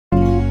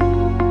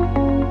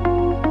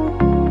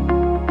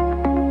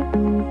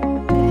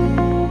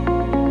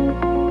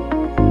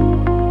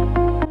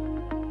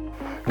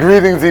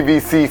Greetings,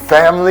 EBC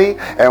family,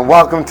 and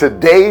welcome to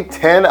day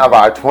 10 of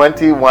our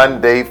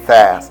 21-day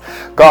fast.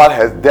 God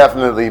has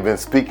definitely been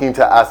speaking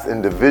to us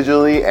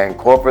individually and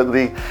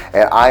corporately,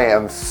 and I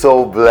am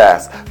so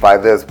blessed by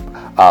this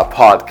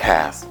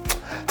podcast.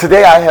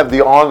 Today I have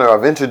the honor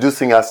of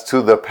introducing us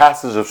to the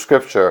passage of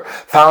scripture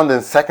found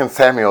in 2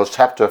 Samuel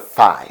chapter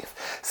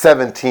 5,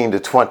 17 to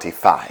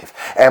 25.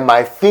 And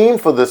my theme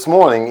for this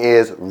morning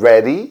is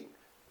ready,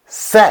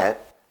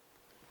 set,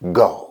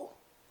 go.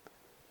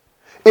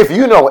 If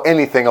you know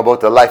anything about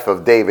the life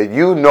of David,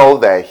 you know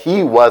that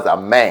he was a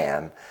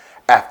man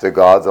after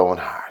God's own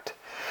heart.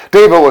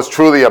 David was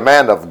truly a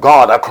man of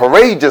God, a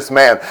courageous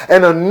man,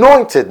 an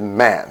anointed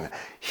man.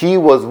 He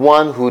was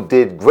one who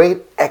did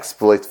great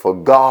exploits for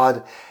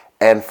God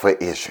and for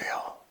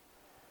Israel.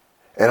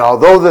 And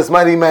although this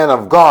mighty man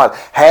of God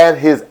had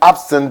his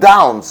ups and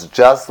downs,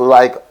 just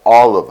like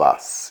all of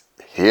us,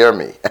 hear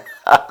me,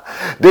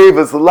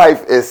 David's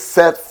life is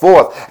set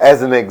forth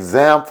as an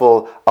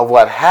example of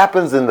what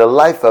happens in the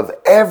life of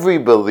every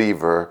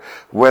believer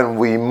when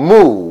we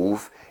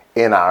move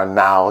in our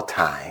now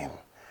time.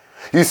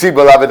 You see,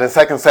 beloved,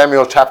 in 2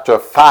 Samuel chapter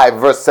 5,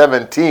 verse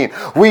 17,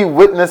 we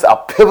witness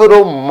a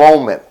pivotal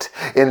moment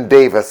in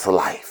David's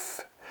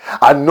life.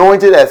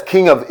 Anointed as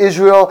king of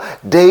Israel,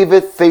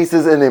 David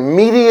faces an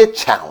immediate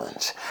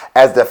challenge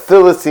as the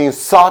Philistines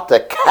sought to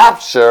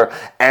capture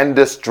and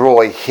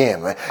destroy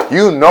him.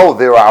 You know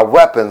there are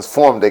weapons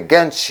formed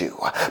against you,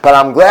 but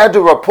I'm glad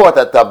to report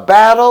that the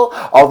battle,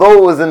 although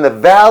it was in the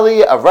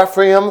valley of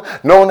Rephaim,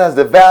 known as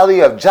the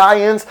valley of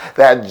giants,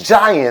 that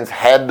giants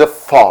had to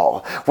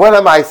fall. What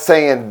am I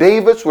saying?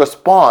 David's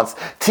response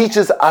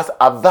teaches us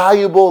a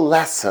valuable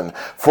lesson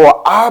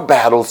for our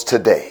battles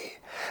today.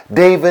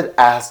 David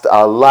asked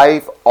a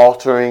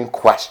life-altering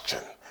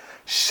question: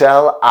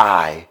 shall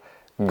I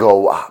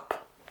go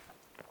up?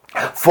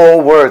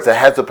 4 words that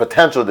has the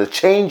potential to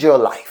change your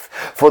life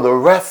for the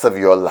rest of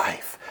your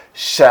life.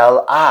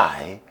 Shall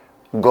I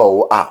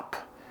go up?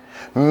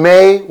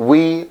 May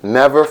we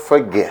never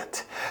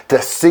forget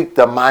to seek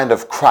the mind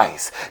of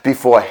Christ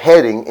before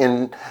heading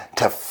in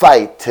to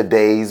fight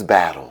today's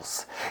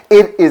battles.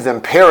 It is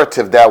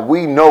imperative that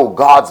we know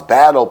God's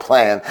battle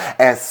plan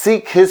and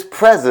seek His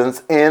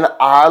presence in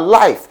our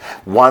life.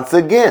 Once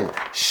again,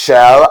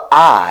 shall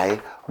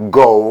I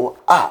go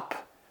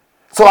up?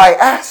 So I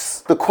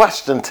ask the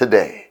question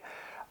today: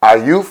 are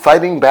you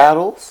fighting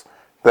battles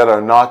that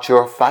are not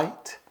your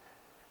fight?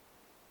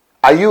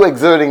 Are you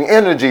exerting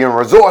energy and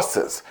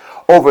resources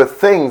over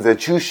things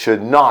that you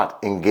should not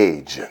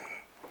engage in?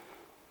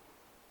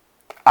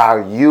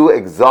 Are you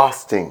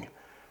exhausting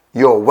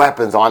your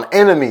weapons on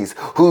enemies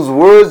whose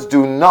words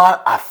do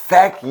not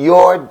affect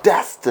your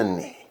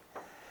destiny?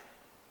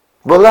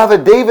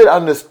 Beloved, David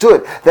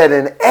understood that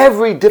in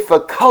every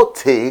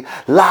difficulty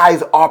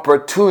lies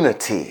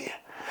opportunity.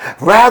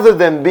 Rather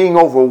than being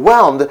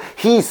overwhelmed,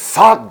 he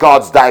sought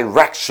God's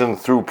direction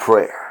through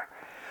prayer.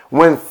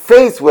 When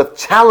faced with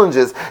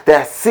challenges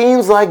that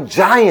seems like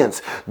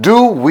giants,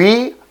 do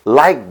we,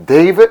 like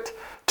David,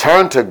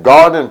 turn to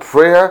God in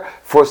prayer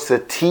for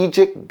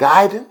strategic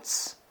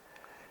guidance?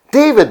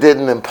 David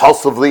didn't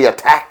impulsively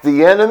attack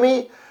the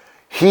enemy.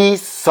 He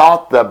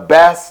sought the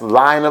best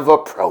line of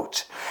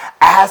approach,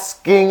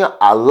 asking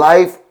a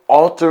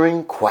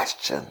life-altering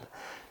question: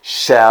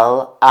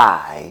 shall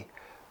I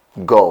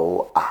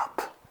go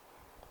up?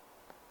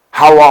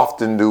 How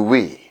often do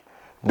we,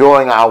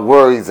 during our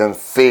worries and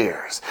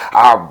fears,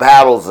 our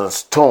battles and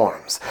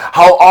storms,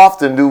 how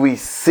often do we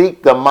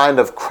seek the mind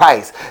of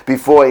Christ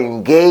before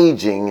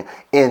engaging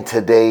in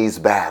today's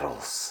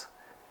battles?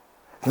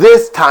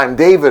 This time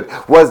David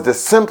was to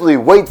simply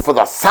wait for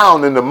the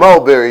sound in the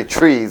mulberry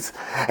trees.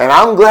 And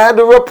I'm glad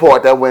to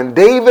report that when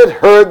David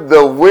heard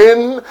the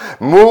wind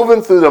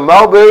moving through the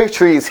mulberry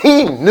trees,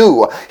 he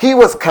knew, he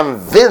was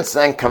convinced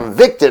and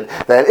convicted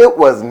that it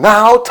was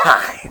now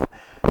time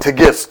to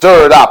get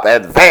stirred up,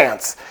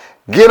 advance,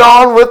 get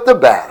on with the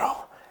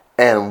battle,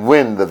 and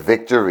win the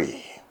victory.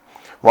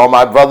 Well,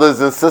 my brothers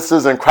and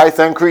sisters in Christ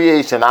and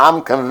creation,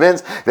 I'm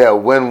convinced that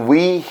when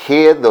we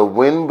hear the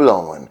wind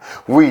blowing,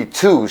 we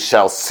too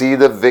shall see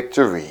the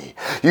victory.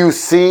 You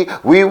see,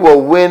 we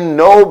will win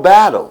no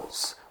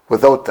battles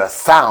without the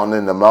sound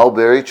in the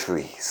mulberry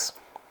trees.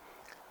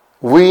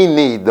 We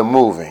need the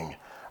moving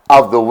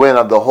of the wind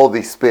of the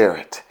Holy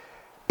Spirit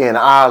in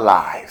our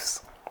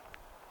lives,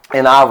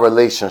 in our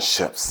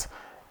relationships,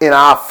 in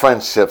our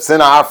friendships, in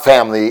our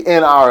family,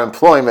 in our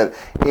employment,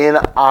 in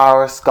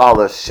our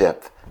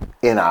scholarship,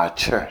 in our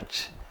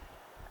church.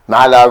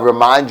 Might I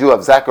remind you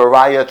of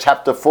Zechariah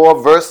chapter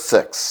 4, verse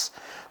 6.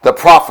 The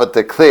prophet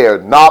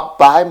declared, not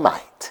by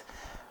might,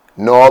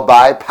 nor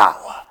by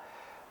power,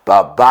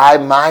 but by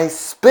my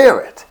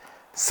Spirit,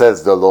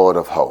 says the Lord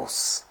of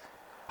hosts.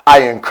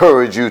 I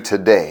encourage you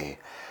today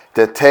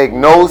to take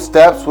no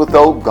steps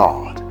without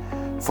God.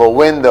 For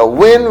when the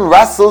wind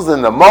rustles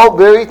in the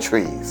mulberry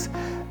trees,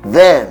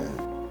 then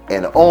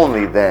and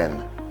only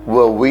then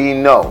will we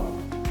know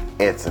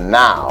it's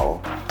now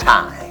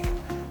time.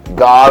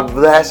 God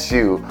bless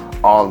you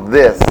on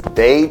this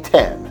day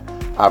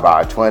 10 of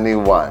our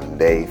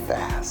 21-day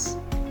fast.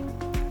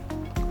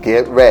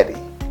 Get ready,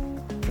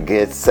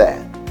 get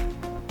set,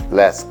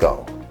 let's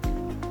go.